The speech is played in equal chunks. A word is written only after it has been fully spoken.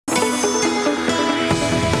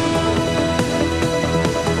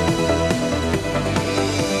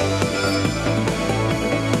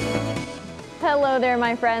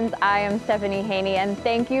my friends. I am Stephanie Haney, and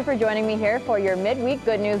thank you for joining me here for your midweek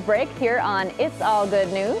good news break here on It's All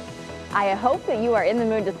Good News. I hope that you are in the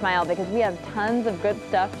mood to smile because we have tons of good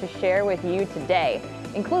stuff to share with you today,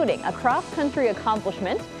 including a cross-country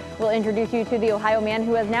accomplishment. We'll introduce you to the Ohio man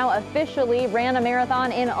who has now officially ran a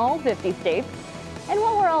marathon in all 50 states. And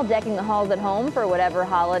while we're all decking the halls at home for whatever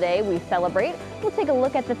holiday we celebrate, we'll take a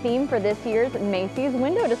look at the theme for this year's Macy's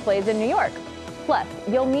window displays in New York. Plus,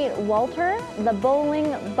 you'll meet Walter, the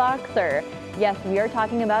bowling boxer. Yes, we are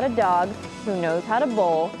talking about a dog who knows how to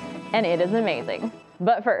bowl, and it is amazing.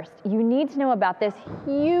 But first, you need to know about this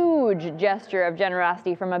huge gesture of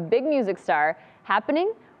generosity from a big music star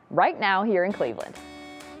happening right now here in Cleveland.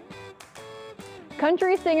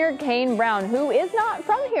 Country singer Kane Brown, who is not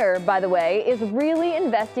from here, by the way, is really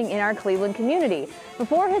investing in our Cleveland community.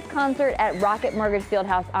 Before his concert at Rocket Mortgage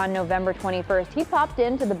Fieldhouse on November 21st, he popped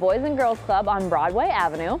into the Boys and Girls Club on Broadway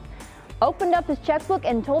Avenue, opened up his checkbook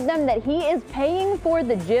and told them that he is paying for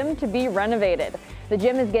the gym to be renovated. The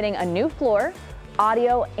gym is getting a new floor,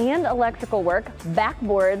 audio and electrical work,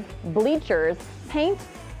 backboards, bleachers, paint,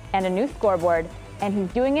 and a new scoreboard. And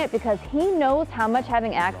he's doing it because he knows how much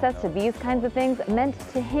having access to these kinds of things meant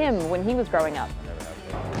to him when he was growing up.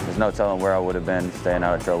 There's no telling where I would have been staying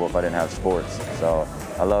out of trouble if I didn't have sports. So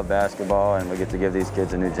I love basketball, and we get to give these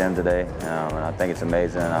kids a new gym today, and I think it's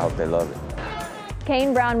amazing, and I hope they love it.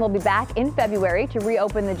 Kane Brown will be back in February to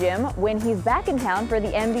reopen the gym when he's back in town for the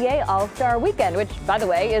NBA All-Star Weekend, which, by the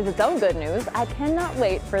way, is its own good news. I cannot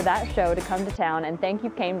wait for that show to come to town, and thank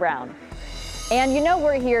you, Kane Brown. And you know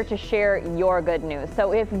we're here to share your good news.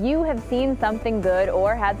 So if you have seen something good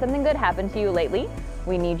or had something good happen to you lately,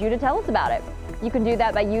 we need you to tell us about it. You can do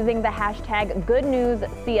that by using the hashtag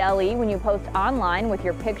GoodNewsCLE when you post online with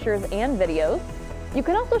your pictures and videos. You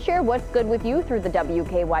can also share what's good with you through the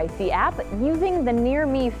WKYC app using the Near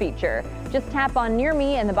Me feature. Just tap on Near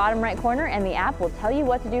Me in the bottom right corner and the app will tell you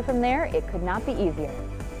what to do from there. It could not be easier.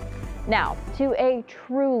 Now, to a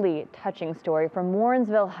truly touching story from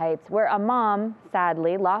Warrensville Heights, where a mom,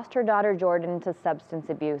 sadly, lost her daughter Jordan to substance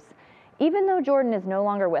abuse. Even though Jordan is no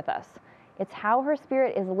longer with us, it's how her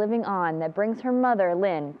spirit is living on that brings her mother,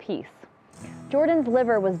 Lynn, peace. Jordan's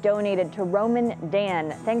liver was donated to Roman Dan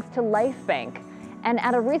thanks to Life Bank. And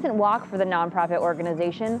at a recent walk for the nonprofit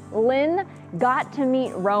organization, Lynn got to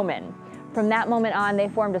meet Roman. From that moment on, they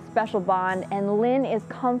formed a special bond, and Lynn is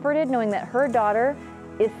comforted knowing that her daughter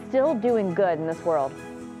is still doing good in this world.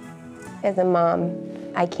 As a mom,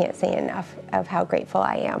 I can't say enough of how grateful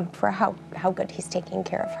I am for how good he's taking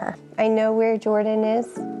care of her. I know where Jordan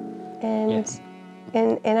is, and Yes.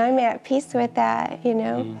 and I'm at peace with that, you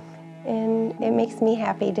know, and it makes me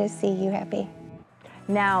happy to see you happy.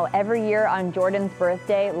 Now, every year on Jordan's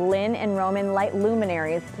birthday, Lynn and Roman light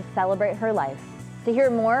luminaries to celebrate her life. To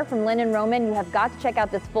hear more from Lynn and Roman, you have got to check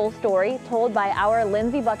out this full story told by our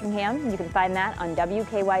Lindsay Buckingham. You can find that on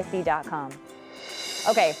WKYC.com.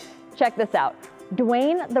 Okay, check this out.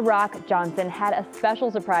 Dwayne "The Rock" Johnson had a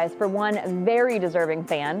special surprise for one very deserving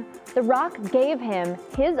fan. The Rock gave him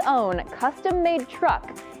his own custom-made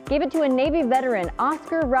truck, gave it to a Navy veteran,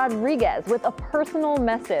 Oscar Rodriguez, with a personal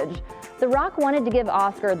message. The Rock wanted to give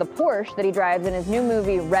Oscar the Porsche that he drives in his new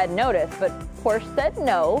movie Red Notice, but Porsche said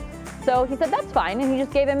no. So he said that's fine, and he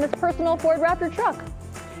just gave him his personal Ford Raptor truck.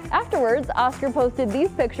 Afterwards, Oscar posted these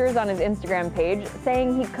pictures on his Instagram page,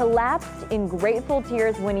 saying he collapsed in grateful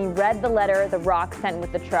tears when he read the letter The Rock sent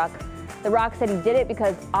with the truck. The Rock said he did it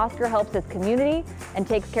because Oscar helps his community and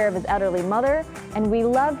takes care of his elderly mother, and we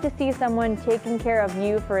love to see someone taking care of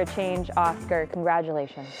you for a change, Oscar.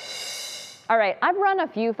 Congratulations. All right, I've run a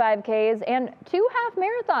few 5Ks and 2 half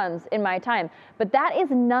marathons in my time, but that is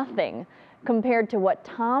nothing compared to what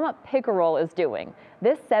Tom Pickerel is doing.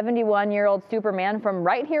 This 71-year-old Superman from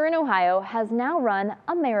right here in Ohio has now run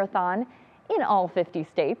a marathon in all 50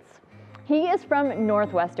 states. He is from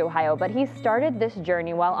Northwest Ohio, but he started this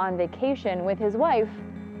journey while on vacation with his wife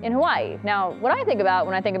in Hawaii. Now, what I think about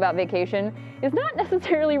when I think about vacation is not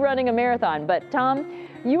necessarily running a marathon, but Tom,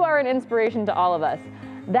 you are an inspiration to all of us.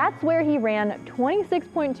 That's where he ran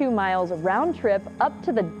 26.2 miles round trip up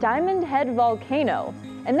to the Diamond Head volcano.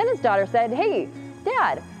 And then his daughter said, "Hey,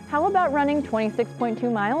 Dad, how about running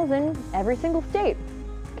 26.2 miles in every single state?"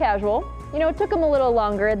 Casual. You know, it took him a little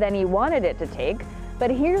longer than he wanted it to take,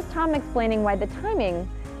 but here's Tom explaining why the timing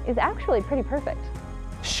is actually pretty perfect.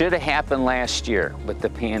 Should have happened last year, but the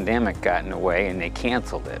pandemic got in the way and they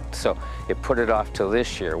canceled it. So it put it off till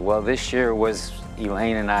this year. Well, this year was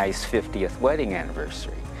Elaine and I's 50th wedding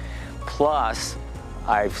anniversary. Plus,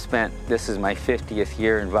 this is my 50th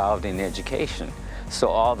year involved in education. So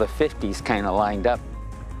all the 50s kind of lined up.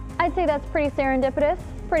 I'd say that's pretty serendipitous,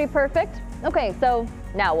 pretty perfect. Okay, so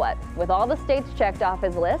Now what? With all the states checked off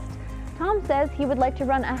his list, Tom says he would like to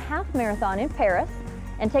run a half marathon in Paris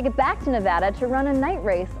and take it back to Nevada to run a night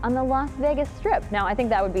race on the Las Vegas Strip. Now, I think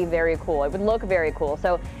that would be very cool. It would look very cool.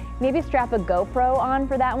 So maybe strap a GoPro on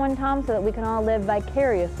for that one, Tom, so that we can all live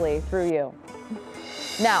vicariously through you.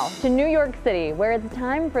 Now, to New York City, where it's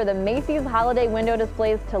time for the Macy's holiday window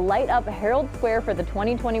displays to light up Herald Square for the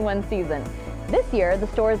 2021 season. This year, the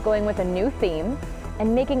store is going with a new theme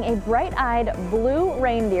and making a bright-eyed blue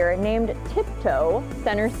reindeer named Tiptoe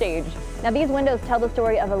center stage. Now, these windows tell the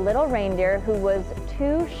story of a little reindeer who was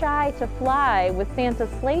too shy to fly with Santa's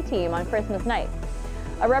sleigh team on Christmas night.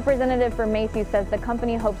 A representative for Macy's says the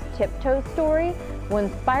company hopes Tiptoe's story will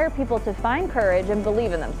inspire people to find courage and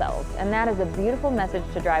believe in themselves. And that is a beautiful message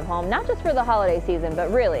to drive home, not just for the holiday season,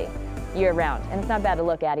 but really year-round. And it's not bad to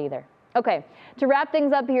look at either. Okay, to wrap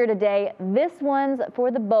things up here today, this one's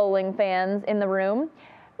for the bowling fans in the room.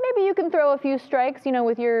 Maybe you can throw a few strikes,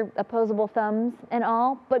 with your opposable thumbs and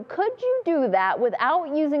all, but could you do that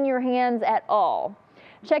without using your hands at all?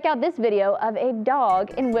 Check out this video of a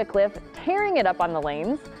dog in Wycliffe tearing it up on the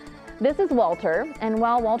lanes. This is Walter, and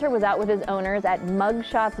while Walter was out with his owners at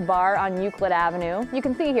Mugshots Bar on Euclid Avenue, you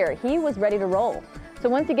can see here, he was ready to roll. So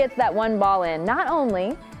once he gets that one ball in, not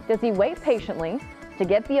only does he wait patiently to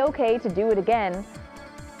get the okay to do it again,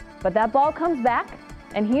 but that ball comes back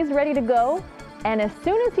and he's ready to go. And as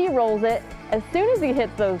soon as he rolls it, as soon as he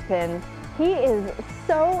hits those pins, he is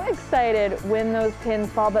so excited when those pins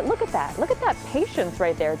fall. But look at that patience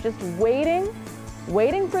right there, just waiting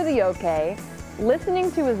for the okay,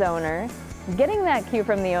 listening to his owner, getting that cue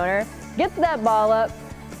from the owner, gets that ball up,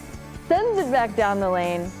 sends it back down the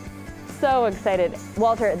lane. So excited.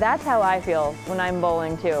 Walter, that's how I feel when I'm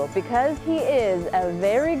bowling too, because he is a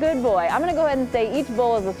very good boy. I'm gonna go ahead and say each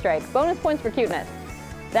bowl is a strike. Bonus points for cuteness.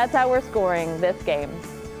 That's how we're scoring this game.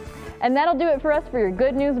 And that'll do it for us for your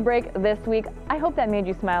good news break this week. I hope that made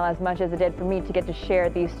you smile as much as it did for me to get to share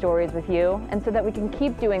these stories with you. And so that we can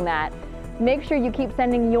keep doing that, make sure you keep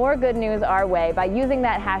sending your good news our way by using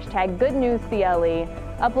that hashtag GoodNewsCLE,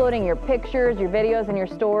 uploading your pictures, your videos, and your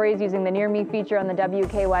stories using the Near Me feature on the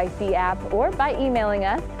WKYC app, or by emailing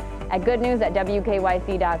us at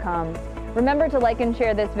goodnews@wkyc.com. Remember to like and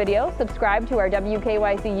share this video, subscribe to our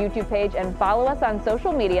WKYC YouTube page, and follow us on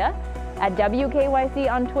social media at WKYC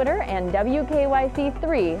on Twitter and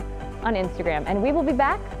WKYC3 on Instagram. And we will be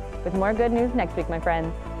back with more good news next week, my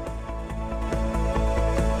friends.